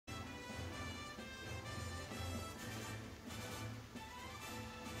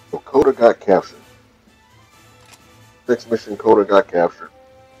So Coda got captured. Next mission, Coda got captured.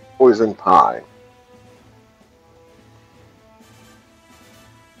 Poison pie.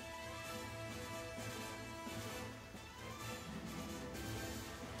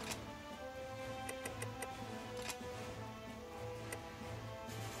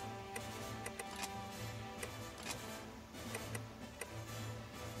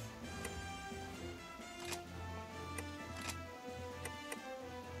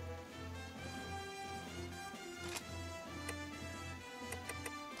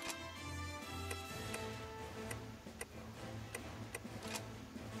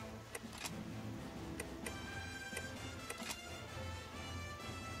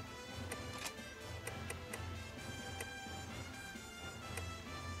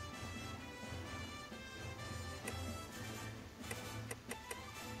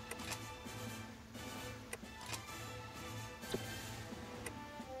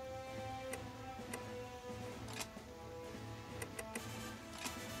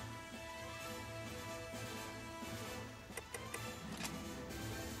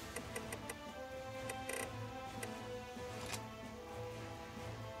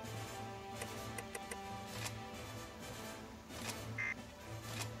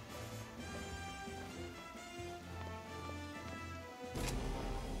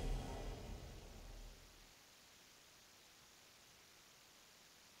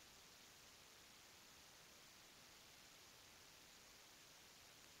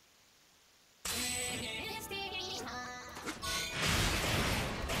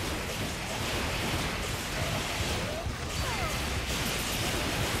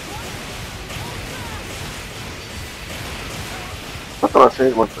 I thought I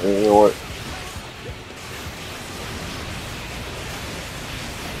changed my thing. You know what?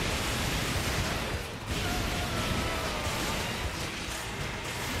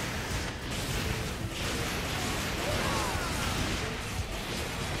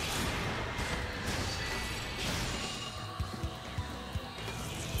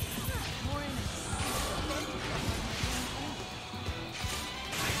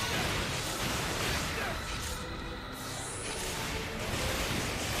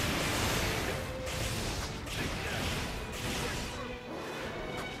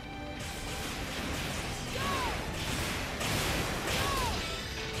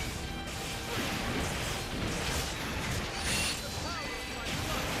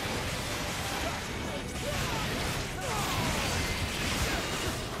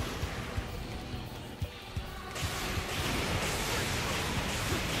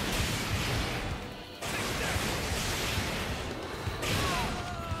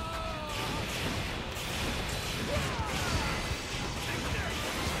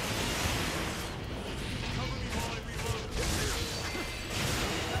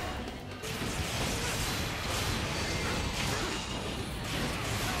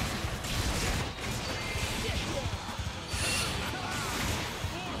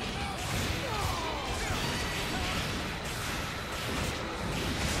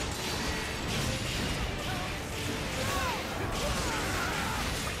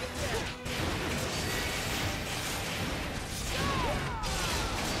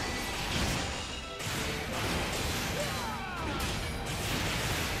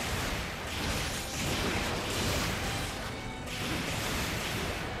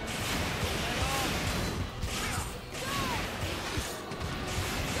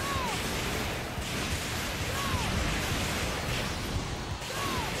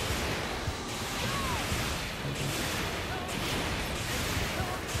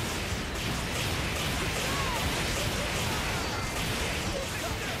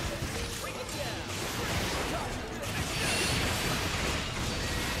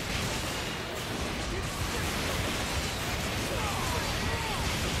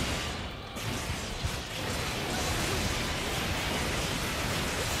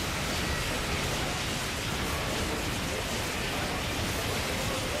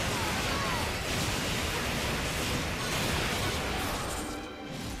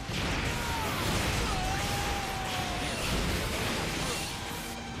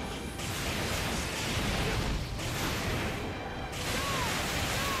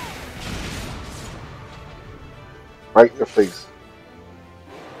 Right in your face.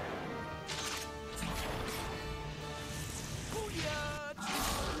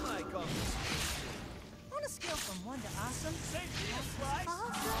 On a scale from 1 to awesome,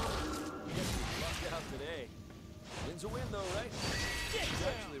 Lucked out today. Win's a win, though, right? It's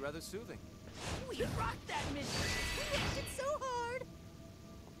actually rather soothing. we rocked that mission. We rocked it so hard.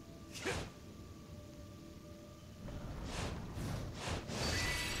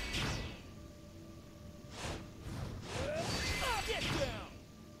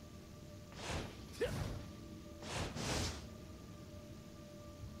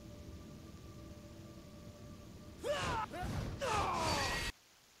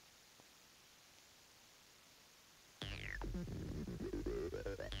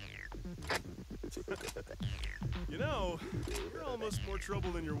 You know, you're almost more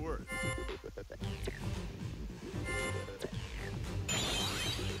trouble than you're worth.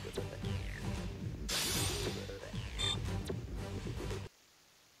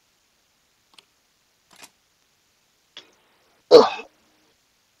 Ugh.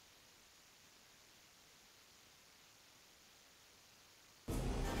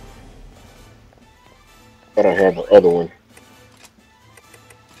 But I have the other one.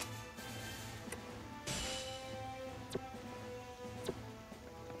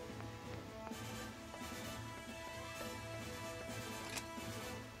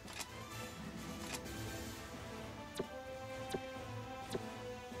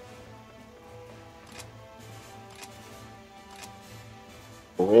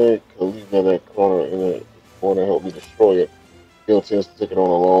 Red, cause leave in that corner and it want to help me destroy it. He'll tends to take it on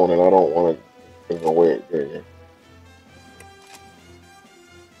alone, and I don't want to give it away again.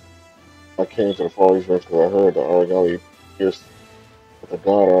 I came to the Far East Ranch because I heard the Argali pierced with the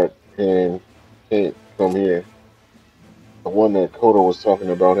Goddard and can't come here. The one that Coda was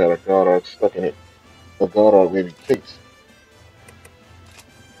talking about had a Goddard stuck in it. The Goddard may be caked.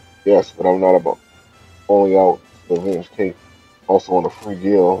 Yes, but I'm not about only out to avenge Kate. Also on a free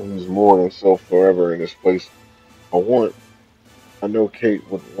deal, he's more than self forever in this place. I want. I know Kate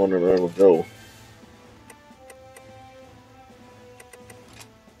wouldn't want to ever go.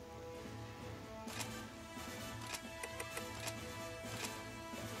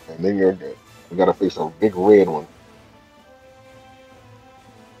 And then you're dead. We gotta face a big red one.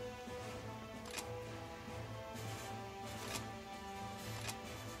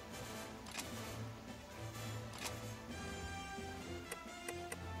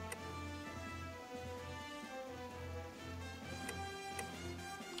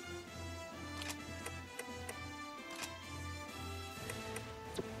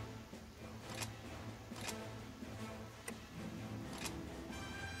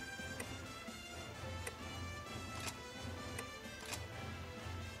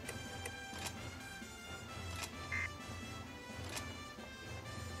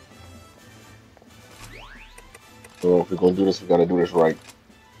 So if we're gonna do this, we gotta do this right.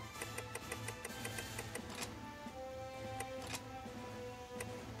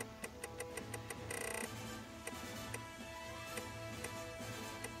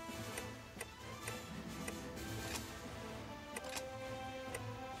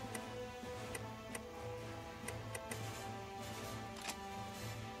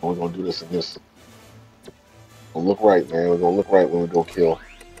 And we're gonna do this in this. We'll look right, man. We're gonna look right when we go kill.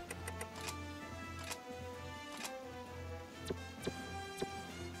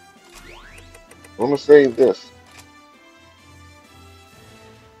 I'm gonna save this.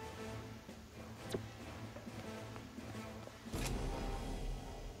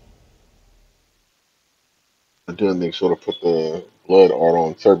 I did make sure to put the blood art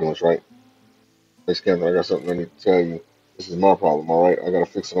on turbulence, right? Hey, Scandal, I got something I need to tell you. This is my problem, alright? I gotta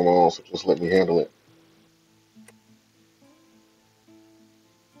fix it on my own, so just let me handle it.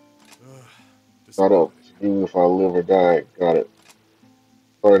 Not up Disappointing. to you if I live or die. Got it.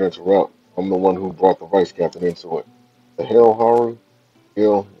 Sorry to interrupt. I'm the one who brought the vice captain into it. The hell, Haru?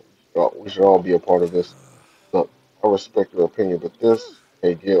 Gil, we should all be a part of this. Look, I respect your opinion, but this,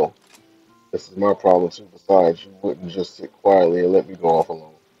 hey, Gil, this is my problem too. Besides, you wouldn't just sit quietly and let me go off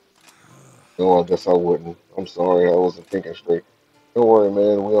alone. No, I guess I wouldn't. I'm sorry, I wasn't thinking straight. Don't worry,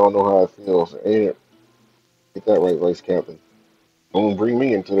 man. We all know how it feels, ain't it? Get that right, vice captain. Don't bring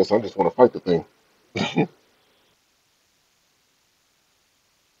me into this. I just want to fight the thing.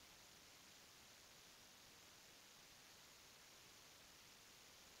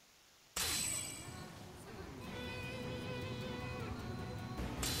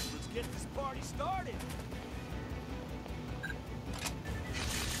 Let's get this party started.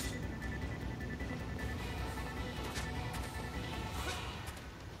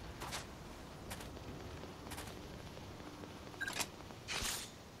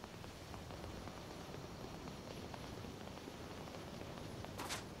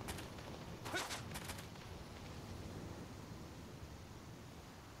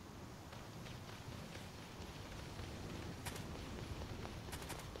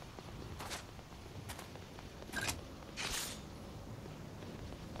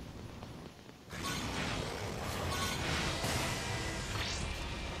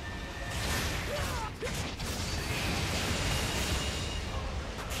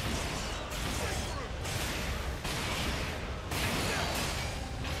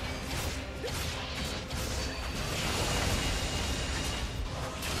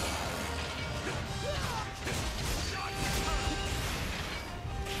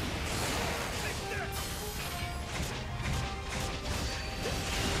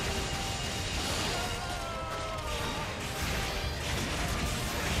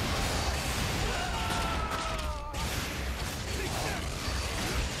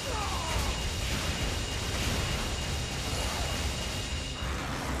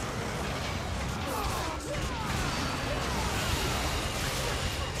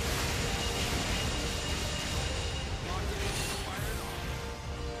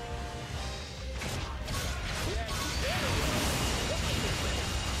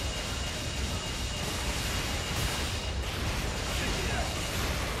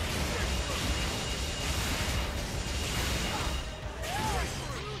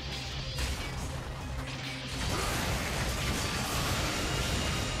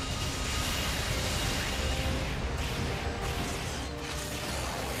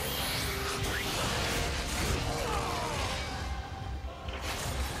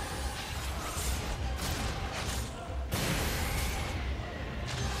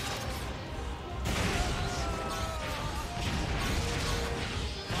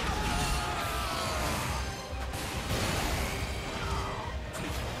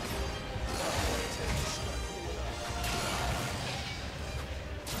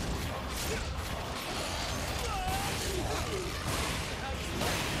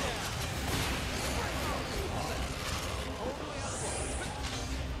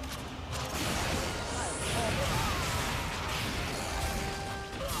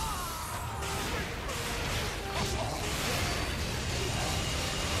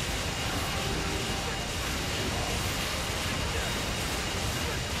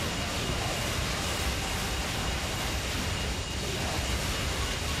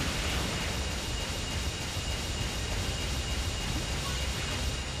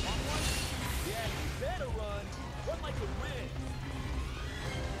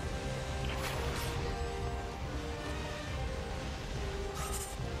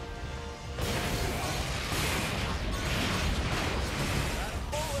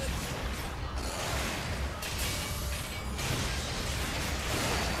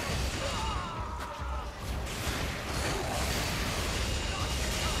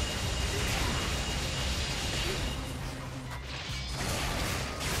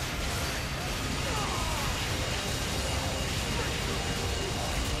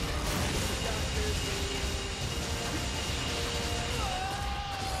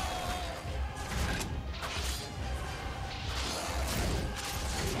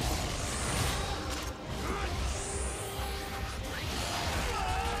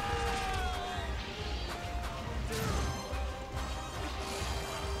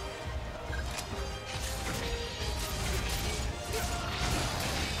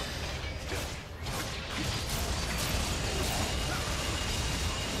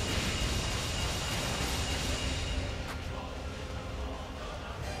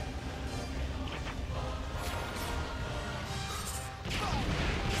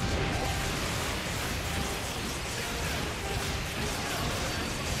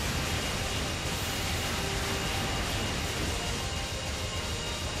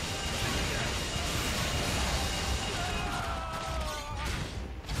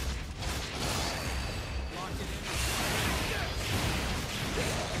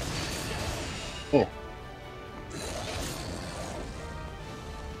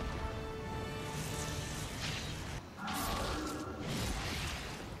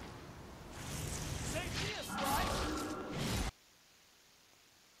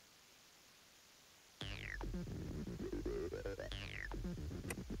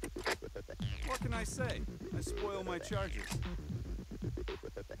 can I say? I spoil my charges.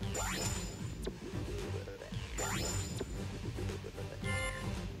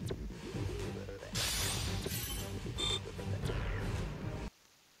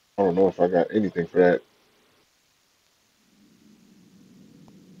 I don't know if I got anything for that.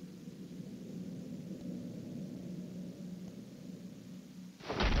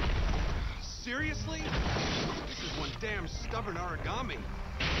 Seriously? This is one damn stubborn origami.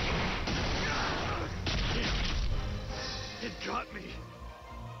 It got me.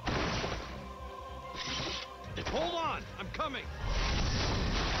 Hold on, I'm coming.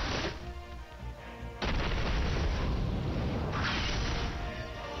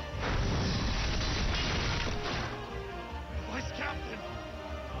 Vice Captain.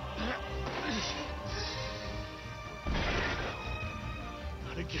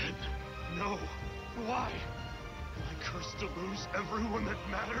 Not again. No. Why? Am I cursed to lose everyone that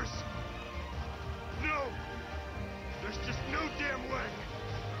matters? No! There's just no damn way!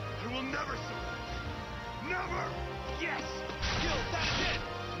 I will never surrender! Never! Yes! Gil, that's it!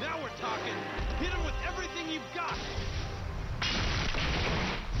 Now we're talking! Hit him with everything you've got!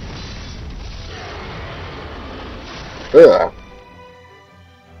 Ugh.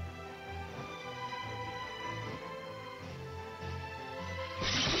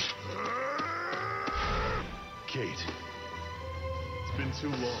 Kate, it's been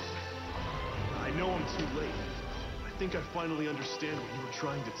too long. I know I'm too late. I think I finally understand what you were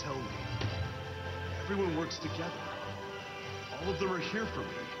trying to tell me. Everyone works together. All of them are here for me.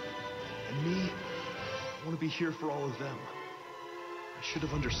 And me, I want to be here for all of them. I should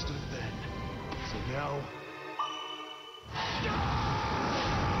have understood then. So now...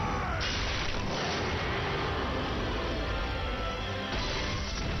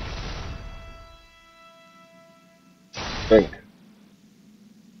 Think.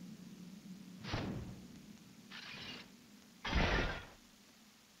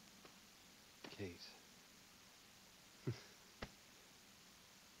 Kate.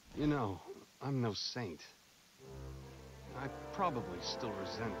 You know, I'm no saint. I probably still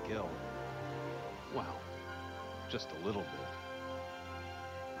resent Gil. Well, just a little bit.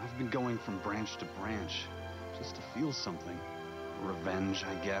 I've been going from branch to branch, just to feel something. Revenge,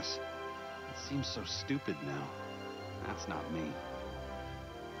 I guess. It seems so stupid now. That's not me.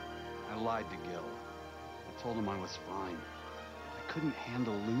 I lied to Gil. I told him I was fine. I couldn't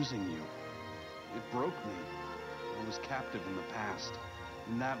handle losing you. It broke me. I was captive in the past.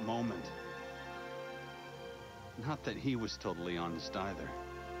 In that moment. Not that he was totally honest either.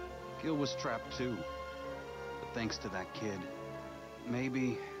 Gil was trapped too. But thanks to that kid,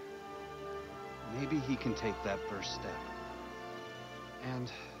 maybe he can take that first step.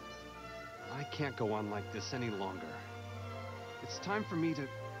 And I can't go on like this any longer. It's time for me to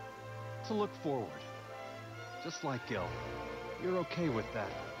look forward. Just like Gil. You're okay with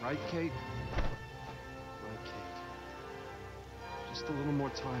that, right, Kate? Right, Kate. Just a little more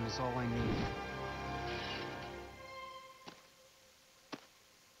time is all I need.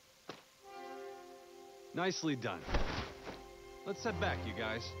 Nicely done. Let's head back, you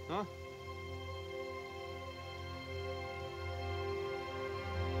guys, huh?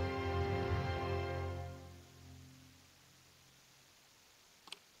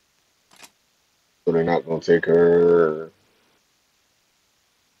 So they're not gonna take her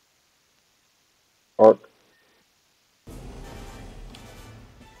arc.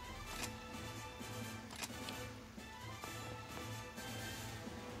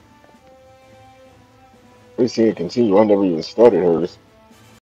 We see it continue. I never even started hers.